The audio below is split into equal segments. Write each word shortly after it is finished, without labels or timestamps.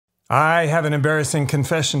I have an embarrassing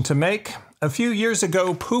confession to make. A few years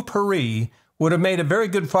ago, Poo-Pourri would have made a very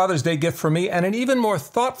good Father's Day gift for me and an even more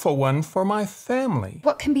thoughtful one for my family.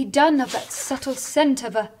 What can be done of that subtle scent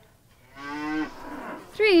of a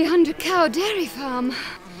 300-cow dairy farm?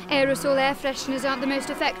 Aerosol air fresheners aren't the most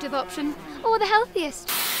effective option, or the healthiest.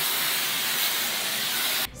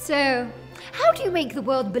 So, how do you make the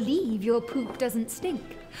world believe your poop doesn't stink?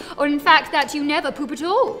 Or in fact that you never poop at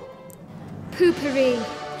all? Poo-Pourri.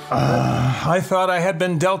 I thought I had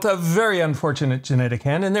been dealt a very unfortunate genetic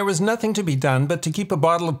hand, and there was nothing to be done but to keep a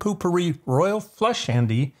bottle of Poo-Pourri Royal Flush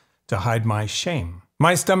handy to hide my shame.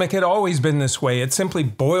 My stomach had always been this way. It simply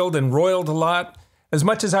boiled and roiled a lot. As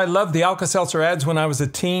much as I loved the Alka-Seltzer ads when I was a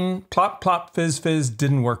teen, plop, plop, fizz, fizz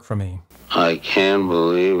didn't work for me. I can't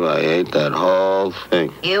believe I ate that whole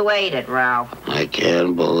thing. You ate it, Ralph. I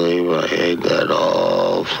can't believe I ate that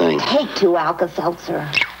whole thing. Take 2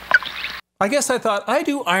 Alka-Seltzer. I guess I thought I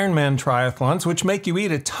do Ironman triathlons, which make you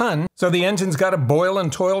eat a ton, so the engine's got to boil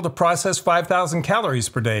and toil to process 5,000 calories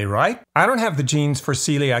per day, right? I don't have the genes for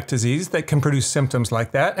celiac disease that can produce symptoms like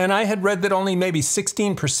that, and I had read that only maybe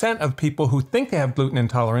 16% of people who think they have gluten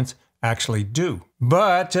intolerance actually do.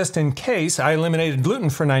 But just in case, I eliminated gluten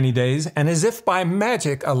for 90 days, and as if by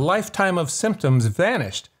magic, a lifetime of symptoms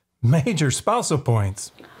vanished. Major spousal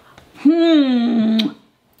points.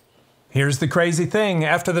 Here's the crazy thing.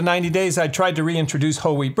 After the 90 days, I tried to reintroduce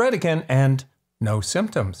whole wheat bread again, and no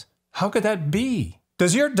symptoms. How could that be?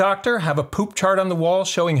 Does your doctor have a poop chart on the wall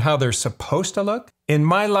showing how they're supposed to look? In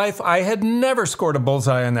my life, I had never scored a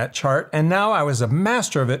bullseye on that chart, and now I was a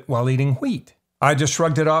master of it while eating wheat. I just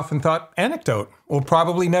shrugged it off and thought, anecdote. We'll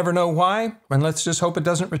probably never know why, and let's just hope it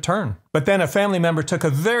doesn't return. But then a family member took a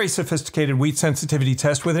very sophisticated wheat sensitivity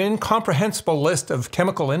test with an incomprehensible list of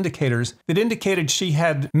chemical indicators that indicated she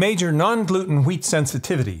had major non-gluten wheat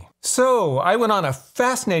sensitivity. So I went on a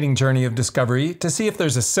fascinating journey of discovery to see if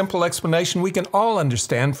there's a simple explanation we can all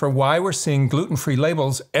understand for why we're seeing gluten-free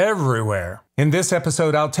labels everywhere. In this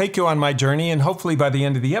episode, I'll take you on my journey, and hopefully by the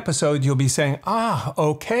end of the episode, you'll be saying,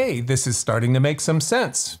 okay, this is starting to make some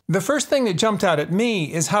sense. The first thing that jumped out at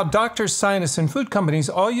me is how doctors, scientists, and food companies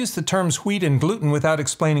all use the terms wheat and gluten without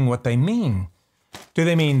explaining what they mean. Do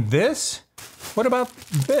they mean this? What about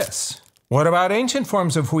this? What about ancient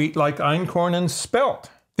forms of wheat like einkorn and spelt?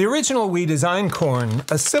 The original wheat is einkorn,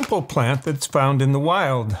 a simple plant that's found in the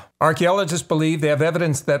wild. Archaeologists believe they have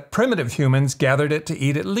evidence that primitive humans gathered it to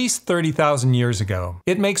eat at least 30,000 years ago.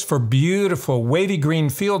 It makes for beautiful, wavy green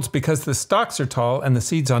fields because the stalks are tall and the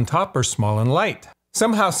seeds on top are small and light.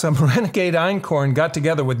 Somehow some renegade einkorn got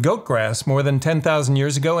together with goat grass more than 10,000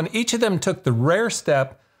 years ago, and each of them took the rare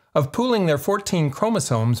step of pooling their 14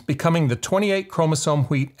 chromosomes, becoming the 28-chromosome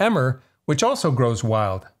wheat emmer, which also grows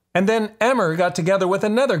wild. And then emmer got together with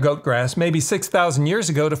another goat grass maybe 6,000 years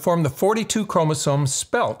ago to form the 42-chromosome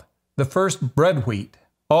spelt, the first bread wheat.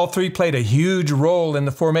 All three played a huge role in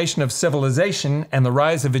the formation of civilization and the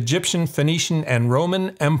rise of Egyptian, Phoenician, and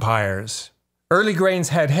Roman empires. Early grains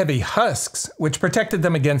had heavy husks, which protected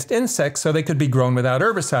them against insects so they could be grown without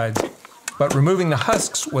herbicides. But removing the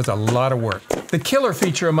husks was a lot of work. The killer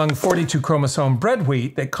feature among 42-chromosome bread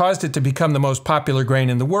wheat that caused it to become the most popular grain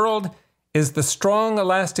in the world is the strong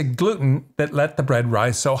elastic gluten that let the bread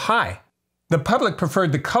rise so high. The public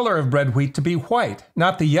preferred the color of bread wheat to be white,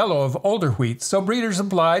 not the yellow of older wheat, so breeders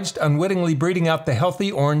obliged, unwittingly breeding out the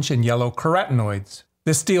healthy orange and yellow carotenoids.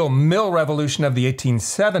 The steel mill revolution of the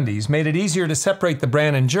 1870s made it easier to separate the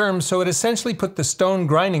bran and germ, so it essentially put the stone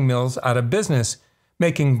grinding mills out of business,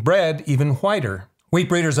 making bread even whiter. Wheat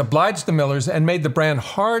breeders obliged the millers and made the bran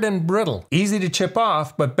hard and brittle, easy to chip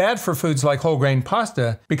off, but bad for foods like whole grain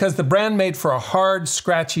pasta because the bran made for a hard,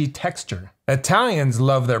 scratchy texture. Italians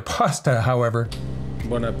love their pasta, however.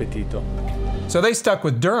 Buon appetito. So they stuck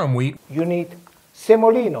with durum wheat. You need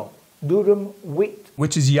semolino, durum wheat,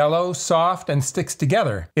 which is yellow, soft, and sticks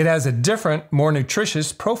together. It has a different, more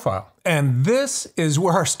nutritious profile. And this is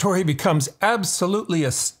where our story becomes absolutely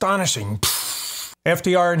astonishing.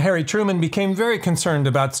 FDR and Harry Truman became very concerned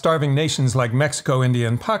about starving nations like Mexico, India,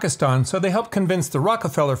 and Pakistan, so they helped convince the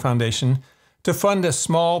Rockefeller Foundation to fund a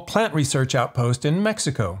small plant research outpost in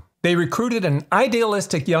Mexico. They recruited an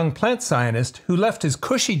idealistic young plant scientist who left his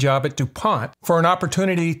cushy job at DuPont for an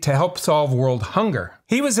opportunity to help solve world hunger.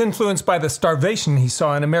 He was influenced by the starvation he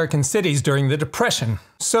saw in American cities during the Depression.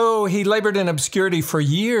 So he labored in obscurity for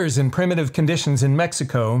years in primitive conditions in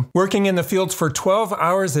Mexico, working in the fields for 12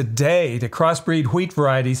 hours a day to crossbreed wheat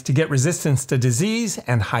varieties to get resistance to disease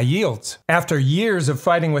and high yields. After years of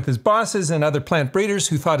fighting with his bosses and other plant breeders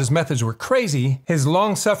who thought his methods were crazy, his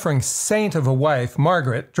long-suffering saint of a wife,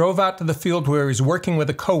 Margaret, drove out to the field where he was working with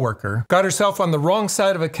a coworker, got herself on the wrong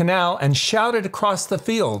side of a canal, and shouted across the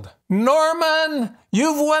field, "Norman,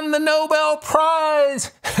 you've won the Nobel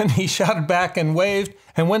Prize!" And he shouted back and waved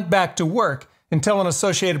and went back to work until an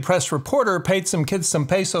Associated Press reporter paid some kids some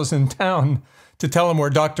pesos in town to tell him where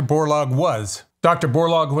Dr. Borlaug was. Dr.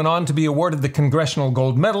 Borlaug went on to be awarded the Congressional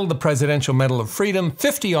Gold Medal, the Presidential Medal of Freedom,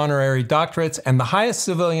 50 honorary doctorates, and the highest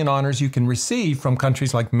civilian honors you can receive from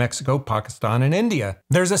countries like Mexico, Pakistan, and India.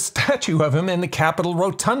 There's a statue of him in the Capitol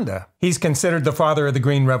Rotunda. He's considered the father of the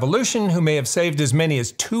Green Revolution, who may have saved as many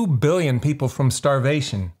as 2 billion people from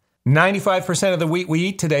starvation. 95% of the wheat we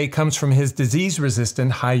eat today comes from his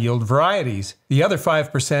disease-resistant, high-yield varieties. The other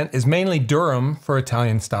 5% is mainly durum for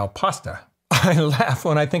Italian-style pasta. I laugh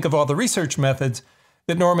when I think of all the research methods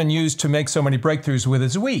that Norman used to make so many breakthroughs with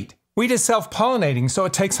his wheat. Wheat is self-pollinating, so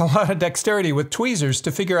it takes a lot of dexterity with tweezers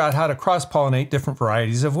to figure out how to cross-pollinate different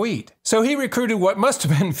varieties of wheat. So he recruited what must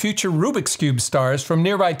have been future Rubik's Cube stars from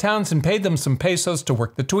nearby towns and paid them some pesos to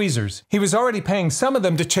work the tweezers. He was already paying some of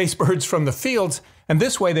them to chase birds from the fields, and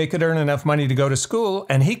this way they could earn enough money to go to school,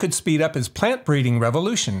 and he could speed up his plant breeding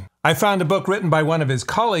revolution. I found a book written by one of his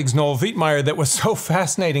colleagues, Noel Wiedmeyer, that was so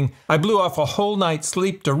fascinating, I blew off a whole night's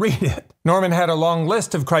sleep to read it. Norman had a long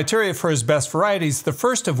list of criteria for his best varieties, the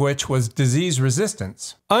first of which was disease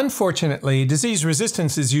resistance. Unfortunately, disease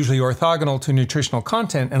resistance is usually orthogonal to nutritional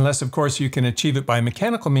content, unless, of course, you can achieve it by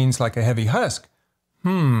mechanical means like a heavy husk.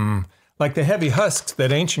 Like the heavy husks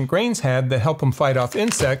that ancient grains had that help them fight off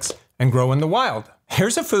insects and grow in the wild.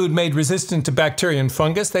 Here's a food made resistant to bacteria and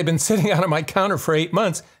fungus. They've been sitting out on my counter for 8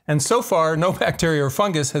 months, and so far, no bacteria or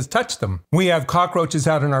fungus has touched them. We have cockroaches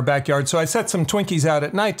out in our backyard, so I set some Twinkies out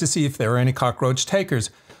at night to see if there are any cockroach takers.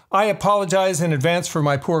 I apologize in advance for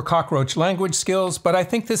my poor cockroach language skills, but I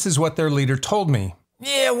think this is what their leader told me.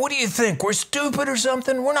 "Yeah, what do you think? We're stupid or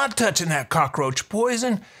something? We're not touching that cockroach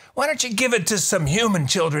poison. Why don't you give it to some human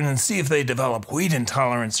children and see if they develop wheat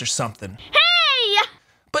intolerance or something?" Hey!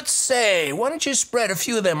 But say, why don't you spread a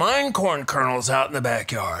few of them einkorn kernels out in the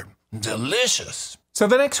backyard? Delicious. So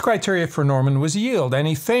the next criteria for Norman was yield, and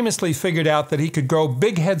he famously figured out that he could grow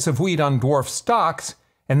big heads of wheat on dwarf stalks,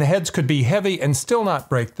 and the heads could be heavy and still not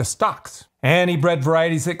break the stalks. And he bred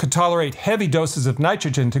varieties that could tolerate heavy doses of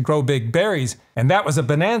nitrogen to grow big berries, and that was a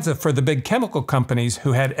bonanza for the big chemical companies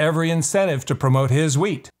who had every incentive to promote his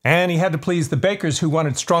wheat. And he had to please the bakers who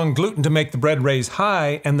wanted strong gluten to make the bread raise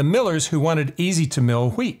high, and the millers who wanted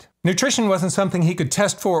easy-to-mill wheat. Nutrition wasn't something he could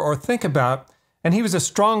test for or think about, and he was a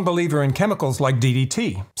strong believer in chemicals like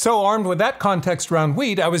DDT. So armed with that context around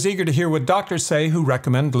wheat, I was eager to hear what doctors say who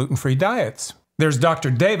recommend gluten-free diets. There's Dr.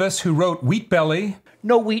 Davis, who wrote Wheat Belly.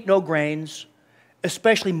 No wheat, no grains,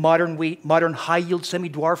 especially modern wheat, modern high-yield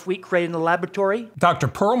semi-dwarf wheat created in the laboratory. Dr.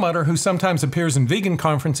 Perlmutter, who sometimes appears in vegan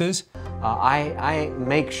conferences. I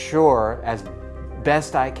make sure, as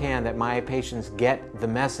best I can, that my patients get the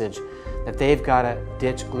message that they've got to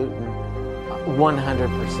ditch gluten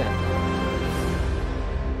 100%.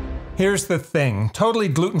 Here's the thing. Totally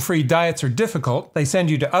gluten-free diets are difficult. They send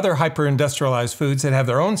you to other hyper-industrialized foods that have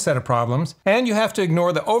their own set of problems. And you have to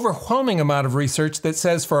ignore the overwhelming amount of research that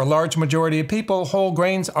says for a large majority of people, whole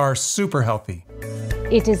grains are super healthy.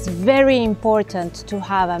 It is very important to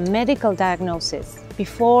have a medical diagnosis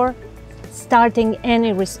before starting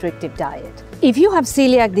any restrictive diet. If you have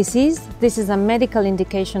celiac disease, this is a medical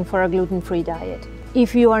indication for a gluten-free diet.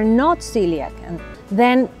 If you are not celiac,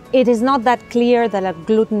 then it is not that clear that a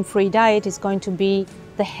gluten-free diet is going to be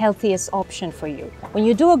the healthiest option for you. When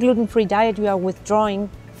you do a gluten-free diet, you are withdrawing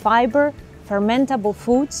fiber, fermentable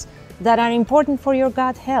foods that are important for your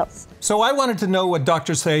gut health. So I wanted to know what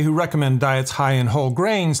doctors say who recommend diets high in whole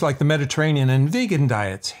grains like the Mediterranean and vegan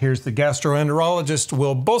diets. Here's the gastroenterologist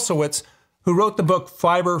Will Bolsowitz, who wrote the book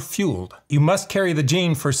Fiber Fueled. You must carry the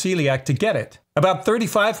gene for celiac to get it. About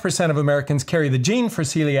 35% of Americans carry the gene for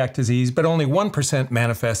celiac disease, but only 1%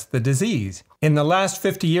 manifest the disease. In the last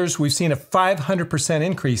 50 years, we've seen a 500%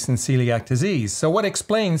 increase in celiac disease. So what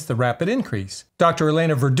explains the rapid increase? Dr.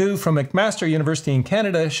 Elena Verdu from McMaster University in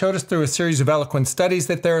Canada showed us through a series of eloquent studies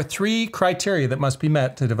that there are 3 criteria that must be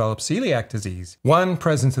met to develop celiac disease. 1,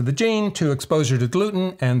 presence of the gene, 2, exposure to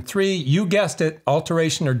gluten, and 3, you guessed it,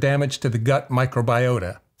 alteration or damage to the gut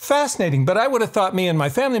microbiota. Fascinating, but I would have thought me and my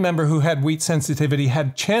family member who had wheat sensitivity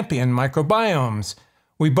had champion microbiomes.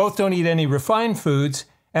 We both don't eat any refined foods,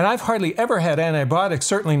 and I've hardly ever had antibiotics,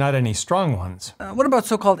 certainly not any strong ones. What about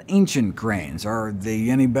so-called ancient grains? Are they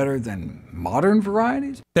any better than modern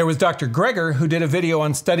varieties? There was Dr. Greger, who did a video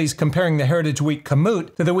on studies comparing the heritage wheat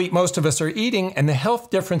kamut to the wheat most of us are eating, and the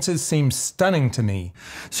health differences seem stunning to me.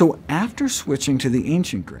 So after switching to the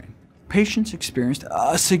ancient grain, patients experienced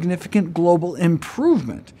a significant global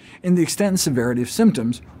improvement in the extent and severity of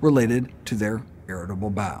symptoms related to their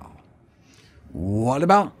irritable bowel. What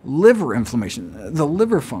about liver inflammation, the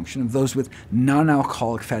liver function of those with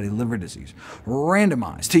non-alcoholic fatty liver disease,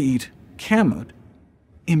 randomized to eat kamut,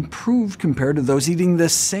 improved compared to those eating the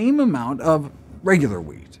same amount of regular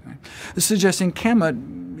wheat, right? Suggesting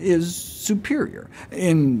kamut is superior.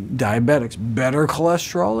 In diabetics, better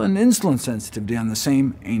cholesterol and insulin sensitivity on the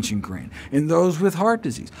same ancient grain. In those with heart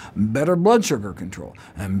disease, better blood sugar control,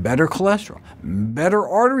 and better cholesterol, better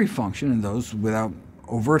artery function in those without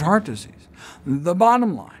overt heart disease. The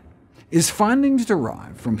bottom line is findings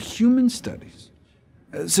derived from human studies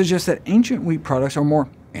suggest that ancient wheat products are more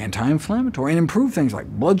anti-inflammatory and improve things like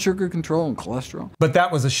blood sugar control and cholesterol. But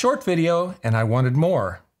that was a short video, and I wanted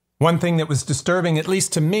more. One thing that was disturbing, at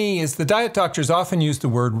least to me, is the diet doctors often use the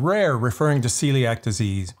word rare, referring to celiac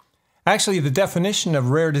disease. Actually, the definition of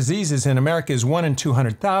rare diseases in America is 1 in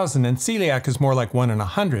 200,000, and celiac is more like 1 in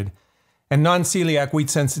 100. And non-celiac wheat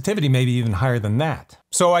sensitivity may be even higher than that.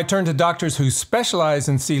 So I turned to doctors who specialize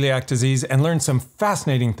in celiac disease and learned some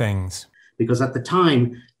fascinating things. Because at the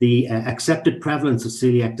time, the accepted prevalence of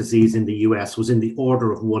celiac disease in the US was in the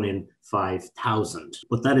order of 1 in 5,000.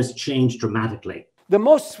 But that has changed dramatically. The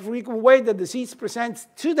most frequent way the disease presents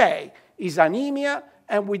today is anemia,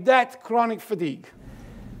 and with that, chronic fatigue.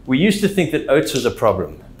 We used to think that oats was a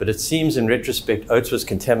problem, but it seems in retrospect oats was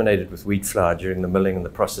contaminated with wheat flour during the milling and the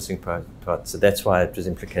processing part, so that's why it was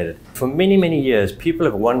implicated. For many, many years, people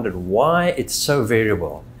have wondered why it's so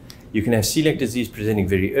variable. You can have celiac disease presenting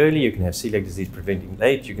very early, you can have celiac disease presenting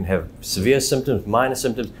late, you can have severe symptoms, minor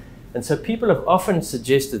symptoms, and so people have often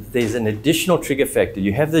suggested that there's an additional trigger factor.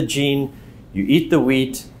 You have the gene, you eat the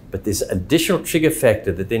wheat, but there's an additional trigger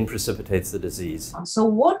factor that then precipitates the disease. So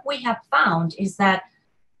what we have found is that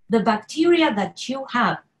the bacteria that you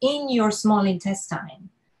have in your small intestine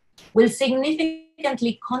will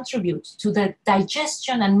significantly contribute to the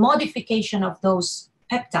digestion and modification of those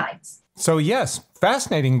peptides. So yes,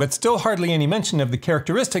 fascinating, but still hardly any mention of the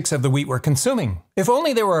characteristics of the wheat we're consuming. If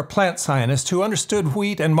only there were a plant scientist who understood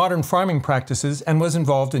wheat and modern farming practices and was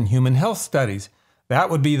involved in human health studies. That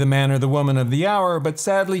would be the man or the woman of the hour, but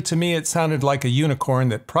sadly to me it sounded like a unicorn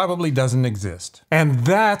that probably doesn't exist. And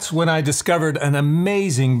that's when I discovered an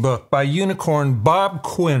amazing book by unicorn Bob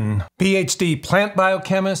Quinn, PhD plant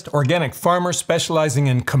biochemist, organic farmer specializing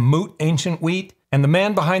in kamut ancient wheat, and the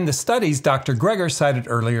man behind the studies Dr. Greger cited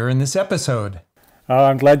earlier in this episode. Oh,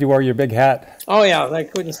 I'm glad you wore your big hat. Oh yeah, I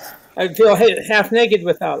couldn't. I'd feel half naked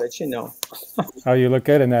without it, you know. Oh, you look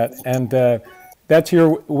good in that. And that's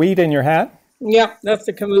your wheat in your hat? Yeah, that's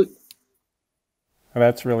the kamut. Oh,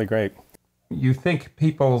 that's really great. You think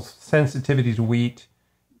people's sensitivity to wheat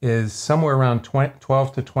is somewhere around 12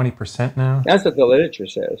 to 20% now? That's what the literature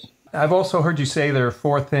says. I've also heard you say there are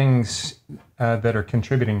 4 things that are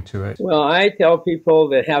contributing to it. Well, I tell people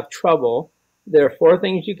that have trouble, there are 4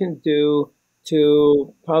 things you can do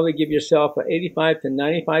to probably give yourself an 85 to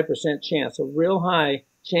 95% chance, a real high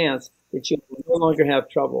chance that you will no longer have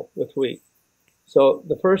trouble with wheat. So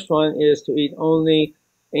the first one is to eat only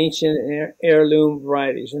ancient heirloom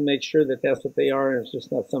varieties and make sure that that's what they are and it's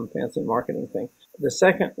just not some fancy marketing thing. The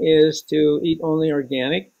second is to eat only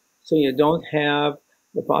organic, so you don't have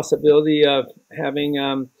the possibility of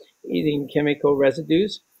having eating chemical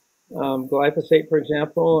residues. Glyphosate, for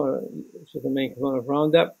example, which is the main component of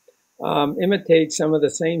Roundup, imitates some of the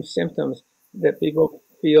same symptoms that people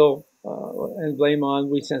feel and blame on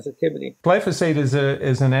wheat sensitivity. Glyphosate is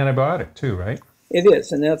an antibiotic too, right? It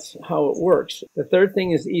is, and that's how it works. The third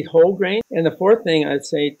thing is eat whole grain. And the fourth thing I'd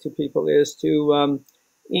say to people is to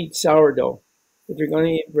eat sourdough. If you're going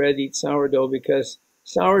to eat bread, eat sourdough, because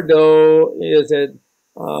sourdough is a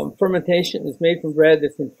fermentation. It's made from bread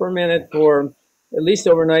that's been fermented for at least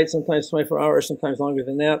overnight, sometimes 24 hours, sometimes longer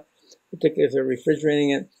than that, particularly if they're refrigerating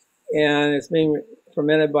it. And it's being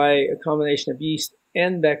fermented by a combination of yeast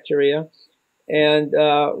and bacteria. And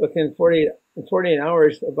within 48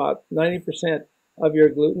 hours, about 90% of your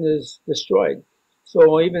gluten is destroyed.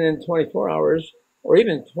 So even in 24 hours, or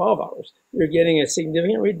even 12 hours, you're getting a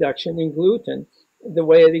significant reduction in gluten, the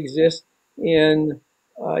way it exists in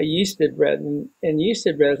yeasted bread. And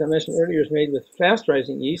yeasted bread, as I mentioned earlier, is made with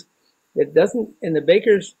fast-rising yeast. It doesn't, and the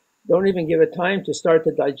bakers don't even give it time to start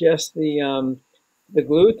to digest the the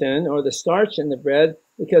gluten or the starch in the bread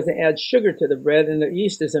because they add sugar to the bread, and the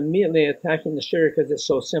yeast is immediately attacking the sugar because it's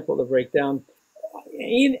so simple to break down.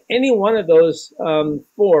 Any one of those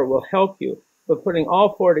four will help you, but putting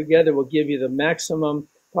all four together will give you the maximum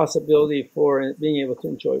possibility for being able to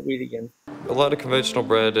enjoy wheat again. A lot of conventional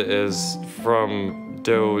bread is from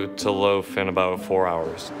dough to loaf in about 4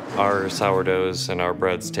 hours. Our sourdoughs and our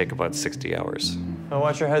breads take about 60 hours. Well,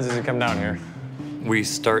 watch your heads as you come down here. We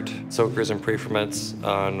start soakers and pre-ferments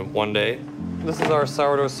on one day. This is our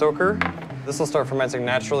sourdough soaker. This will start fermenting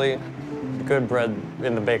naturally. Good bread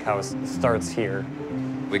in the bakehouse starts here.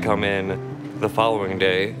 We come in the following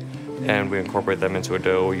day and we incorporate them into a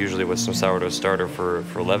dough, usually with some sourdough starter for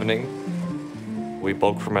leavening. We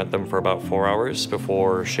bulk ferment them for about 4 hours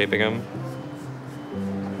before shaping them.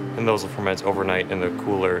 And those will ferment overnight in the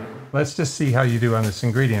cooler. Let's just see how you do on this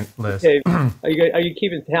ingredient list. Okay, are you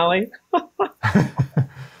keeping tally?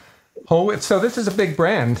 Whole wheat. So this is a big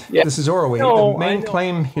brand. Yeah. This is Oro wheat. No, the main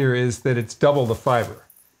claim here is that it's double the fiber.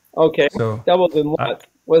 Okay, so double than what?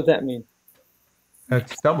 What does that mean?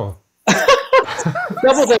 That's double.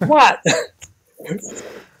 Double than what?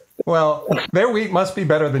 Well, their wheat must be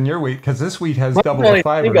better than your wheat because this wheat has double the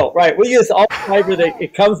fiber. Single, right? We use all the fiber that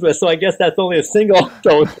it comes with, so I guess that's only a single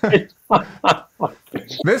dose.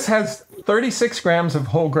 This has 36 grams of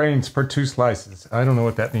whole grains per 2 slices. I don't know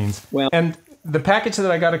what that means. Well, and the package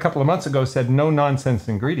that I got a couple of months ago said no nonsense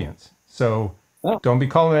ingredients. So don't be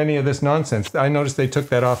calling any of this nonsense. I noticed they took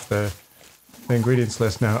that off the ingredients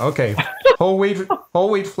list now. Okay, whole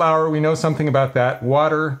wheat flour. We know something about that.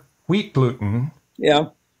 Water, wheat gluten. Yeah.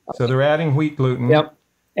 So they're adding wheat gluten. Yep.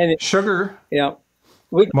 And sugar. Yeah.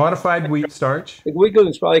 Modified wheat starch. The wheat gluten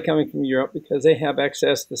is probably coming from Europe because they have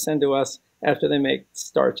excess to send to us after they make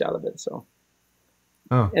starch out of it. So.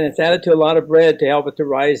 Oh. And it's added to a lot of bread to help it to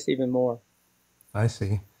rise even more. I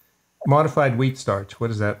see. Modified wheat starch. What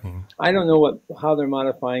does that mean? I don't know how they're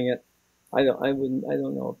modifying it. I don't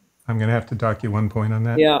know. I'm going to have to dock you 1 point on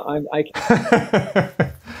that. Yeah,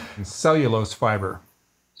 Cellulose fiber.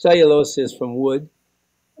 Cellulose is from wood.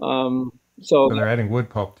 So they're adding wood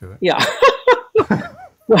pulp to it. Yeah.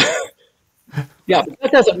 Yeah, but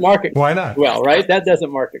that doesn't market. Why not? Well, right? That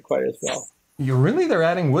doesn't market quite as well. They're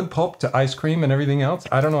adding wood pulp to ice cream and everything else?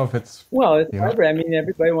 I don't know if it's... Well, it's fiber. I mean,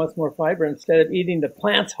 everybody wants more fiber instead of eating the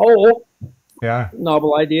plants whole. Yeah.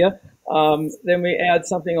 Novel idea. Then we add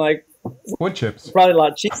something like... wood chips. Probably a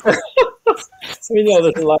lot cheaper. We know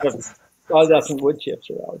there's a lot of sawdust wood chips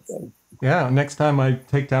around. So. Yeah, next time I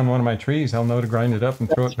take down one of my trees, I'll know to grind it up and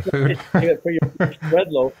throw it in food. For your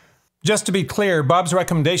bread loaf. Just to be clear, Bob's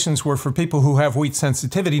recommendations were for people who have wheat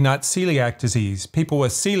sensitivity, not celiac disease. People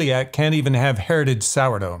with celiac can't even have heritage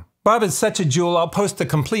sourdough. Bob is such a jewel, I'll post a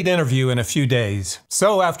complete interview in a few days.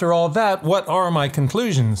 So after all that, what are my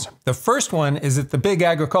conclusions? The first one is that the big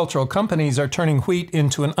agricultural companies are turning wheat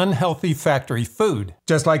into an unhealthy factory food.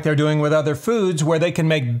 Just like they're doing with other foods where they can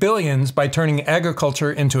make billions by turning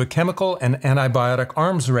agriculture into a chemical and antibiotic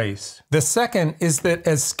arms race. The second is that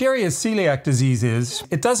as scary as celiac disease is,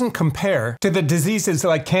 it doesn't compare to the diseases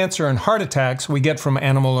like cancer and heart attacks we get from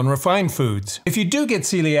animal and refined foods. If you do get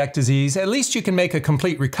celiac disease, at least you can make a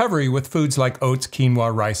complete recovery with foods like oats,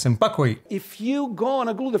 quinoa, rice, and buckwheat. If you go on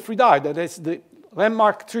a gluten-free diet, that is the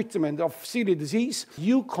landmark treatment of celiac disease,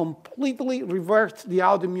 you completely revert the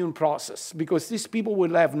autoimmune process because these people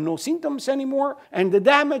will have no symptoms anymore, and the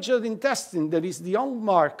damage of the intestine, that is the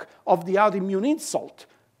hallmark of the autoimmune insult,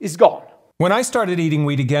 is gone. When I started eating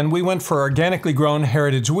wheat again, we went for organically grown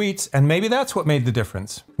heritage wheats, and maybe that's what made the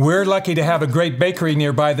difference. We're lucky to have a great bakery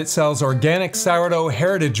nearby that sells organic sourdough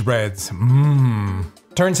heritage breads.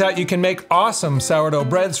 Turns out you can make awesome sourdough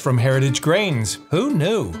breads from heritage grains. Who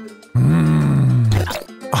knew?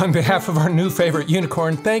 On behalf of our new favorite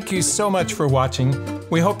unicorn, thank you so much for watching.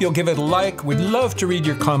 We hope you'll give it a like. We'd love to read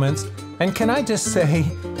your comments. And can I just say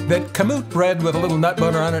that kamut bread with a little nut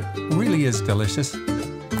butter on it really is delicious.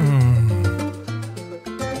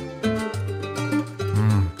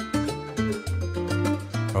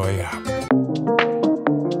 Oh yeah.